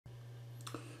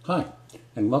Hi,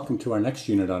 and welcome to our next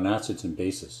unit on acids and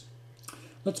bases.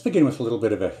 Let's begin with a little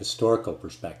bit of a historical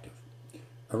perspective.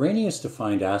 Arrhenius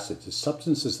defined acids as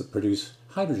substances that produce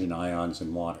hydrogen ions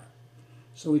in water.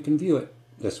 So we can view it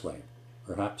this way,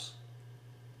 perhaps.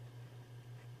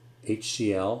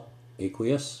 HCl,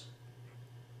 aqueous,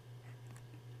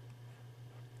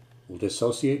 will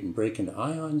dissociate and break into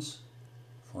ions,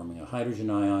 forming a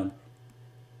hydrogen ion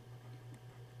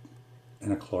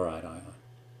and a chloride ion.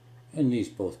 And these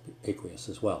both aqueous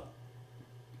as well.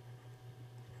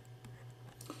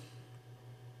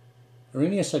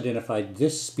 Arrhenius identified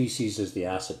this species as the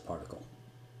acid particle.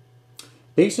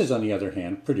 Bases, on the other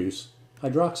hand, produce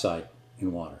hydroxide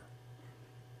in water.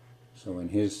 So in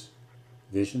his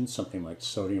vision, something like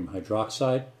sodium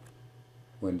hydroxide,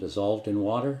 when dissolved in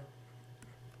water,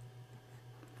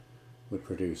 would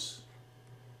produce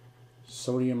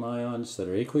sodium ions that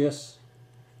are aqueous,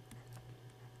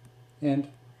 and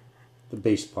the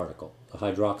base particle, the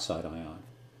hydroxide ion,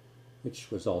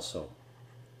 which was also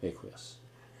aqueous.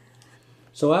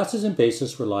 So acids and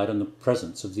bases relied on the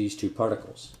presence of these two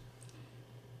particles.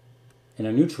 And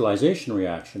a neutralization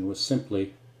reaction was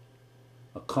simply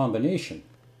a combination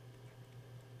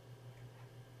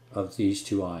of these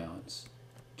two ions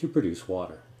to produce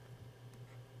water.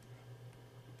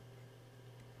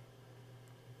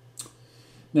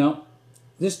 Now,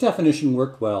 this definition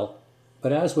worked well,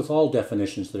 but as with all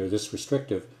definitions that are this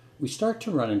restrictive, we start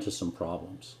to run into some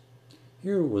problems.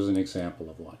 Here was an example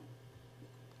of one.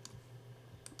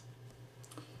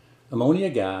 Ammonia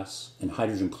gas and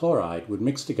hydrogen chloride would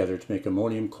mix together to make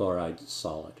ammonium chloride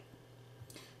solid.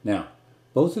 Now,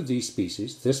 both of these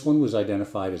species, this one was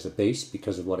identified as a base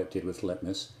because of what it did with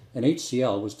litmus, and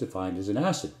HCl was defined as an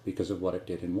acid because of what it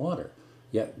did in water.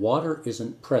 Yet water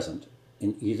isn't present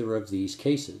in either of these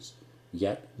cases,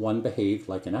 yet one behaved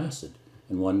like an acid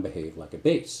and one behaved like a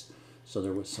base. So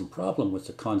there was some problem with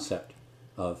the concept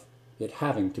of it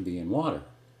having to be in water.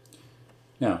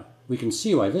 Now, we can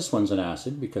see why this one's an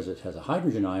acid because it has a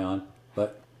hydrogen ion,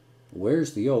 but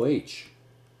where's the OH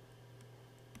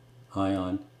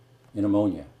ion in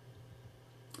ammonia?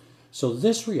 So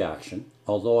this reaction,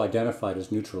 although identified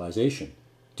as neutralization,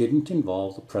 didn't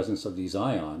involve the presence of these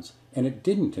ions, and it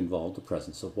didn't involve the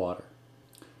presence of water.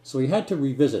 So we had to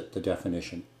revisit the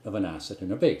definition of an acid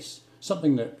and a base,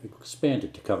 something that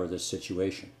expanded to cover this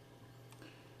situation.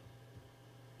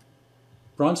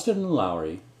 Bronsted and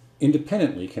Lowry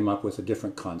independently came up with a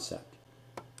different concept.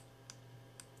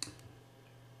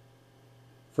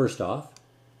 First off,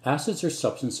 acids are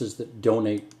substances that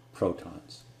donate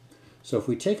protons. So if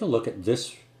we take a look at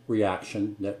this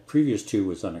reaction that previous to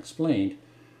was unexplained,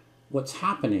 what's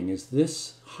happening is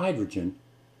this hydrogen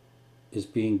is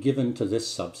being given to this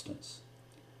substance.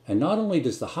 And not only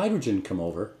does the hydrogen come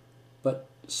over, but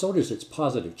so does its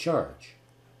positive charge.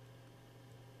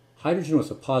 Hydrogen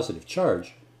with a positive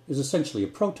charge is essentially a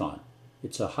proton.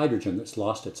 It's a hydrogen that's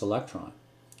lost its electron.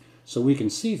 So we can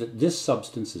see that this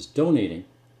substance is donating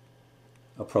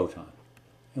a proton,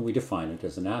 and we define it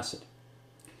as an acid.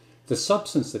 The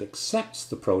substance that accepts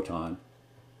the proton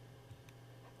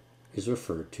is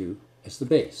referred to as the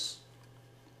base.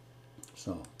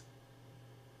 So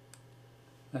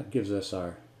that gives us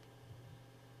our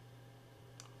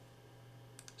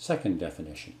second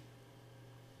definition.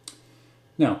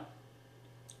 Now,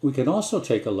 we can also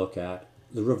take a look at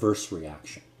the reverse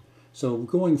reaction. So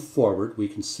going forward, we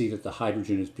can see that the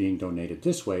hydrogen is being donated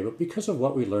this way, but because of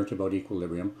what we learned about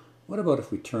equilibrium, what about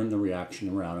if we turn the reaction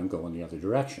around and go in the other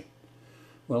direction?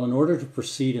 Well, in order to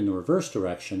proceed in the reverse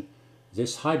direction,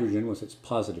 this hydrogen with its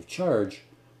positive charge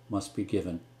must be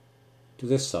given to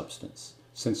this substance.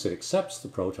 Since it accepts the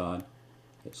proton,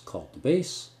 it's called the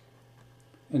base,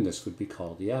 and this would be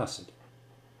called the acid.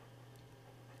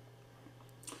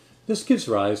 This gives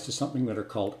rise to something that are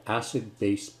called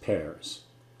acid-base pairs.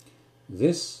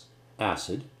 This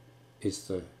acid is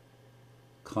the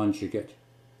conjugate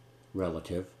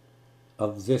relative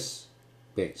of this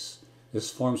base. This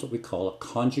forms what we call a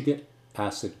conjugate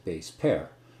acid-base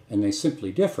pair, and they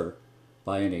simply differ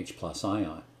by an H+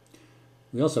 ion.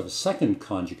 We also have a second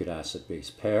conjugate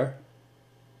acid-base pair,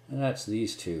 and that's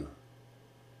these two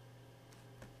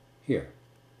here.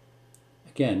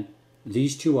 Again,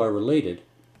 these two are related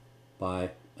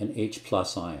by an H+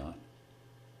 ion.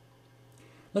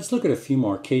 Let's look at a few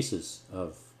more cases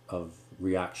of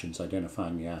reactions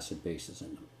identifying the acid bases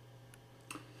in them.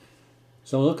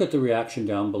 So look at the reaction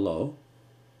down below.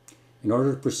 In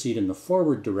order to proceed in the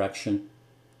forward direction,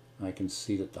 I can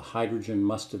see that the hydrogen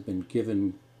must have been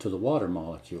given to the water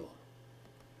molecule.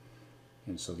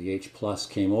 And so the H+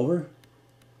 came over,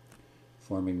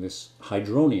 forming this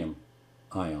hydronium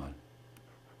ion.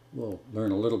 we'll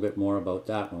learn a little bit more about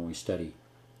that when we study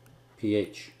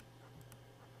pH.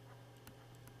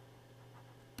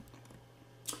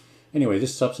 Anyway,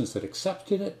 this substance that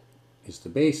accepted it is the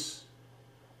base,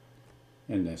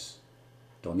 and this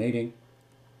donating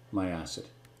my acid.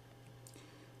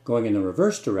 Going in the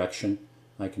reverse direction,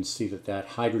 I can see that that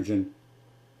hydrogen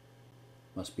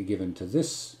must be given to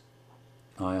this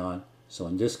ion. So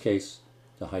in this case,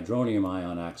 the hydronium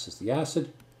ion acts as the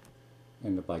acid,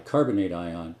 and the bicarbonate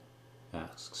ion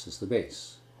acts as the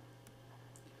base.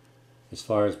 As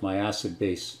far as my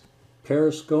acid-base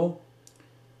pairs go,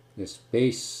 this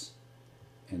base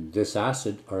and this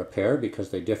acid are a pair because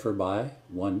they differ by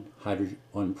one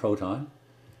proton,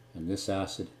 and this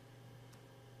acid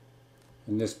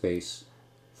and this base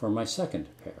for my second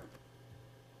pair.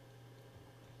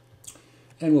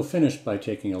 And we'll finish by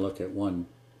taking a look at one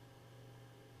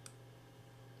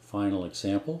final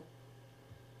example.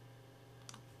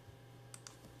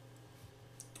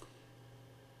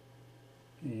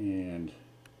 And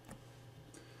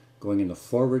going in the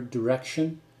forward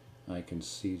direction, I can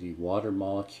see the water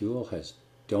molecule has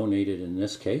donated in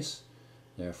this case,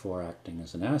 therefore acting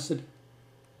as an acid,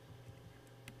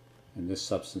 and this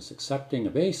substance accepting a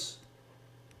base.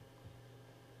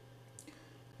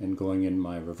 And going in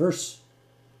my reverse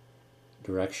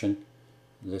direction,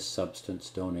 this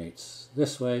substance donates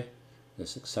this way,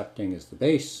 this accepting is the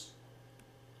base,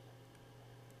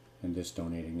 and this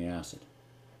donating the acid.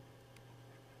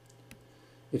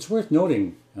 It's worth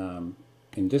noting in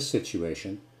this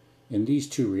situation, in these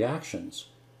two reactions,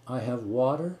 I have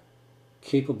water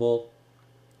capable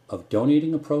of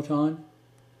donating a proton,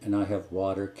 and I have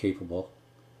water capable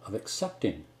of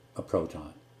accepting a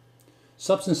proton.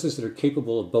 Substances that are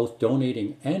capable of both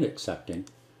donating and accepting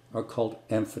are called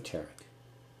amphoteric.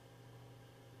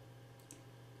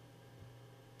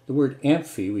 The word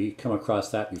amphi, we come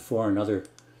across that before in other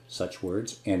such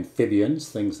words, amphibians,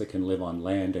 things that can live on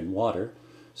land and water.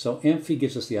 So amphi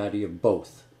gives us the idea of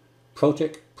both.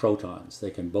 Protic, protons.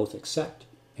 They can both accept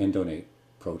and donate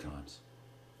protons.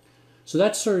 So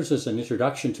that serves as an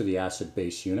introduction to the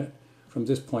acid-base unit. From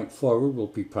this point forward, we'll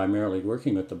be primarily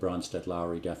working with the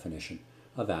Bronsted-Lowry definition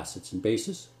of acids and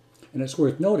bases. And it's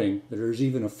worth noting that there's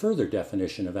even a further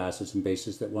definition of acids and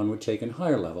bases that one would take in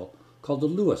higher level, called the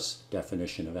Lewis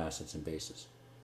definition of acids and bases.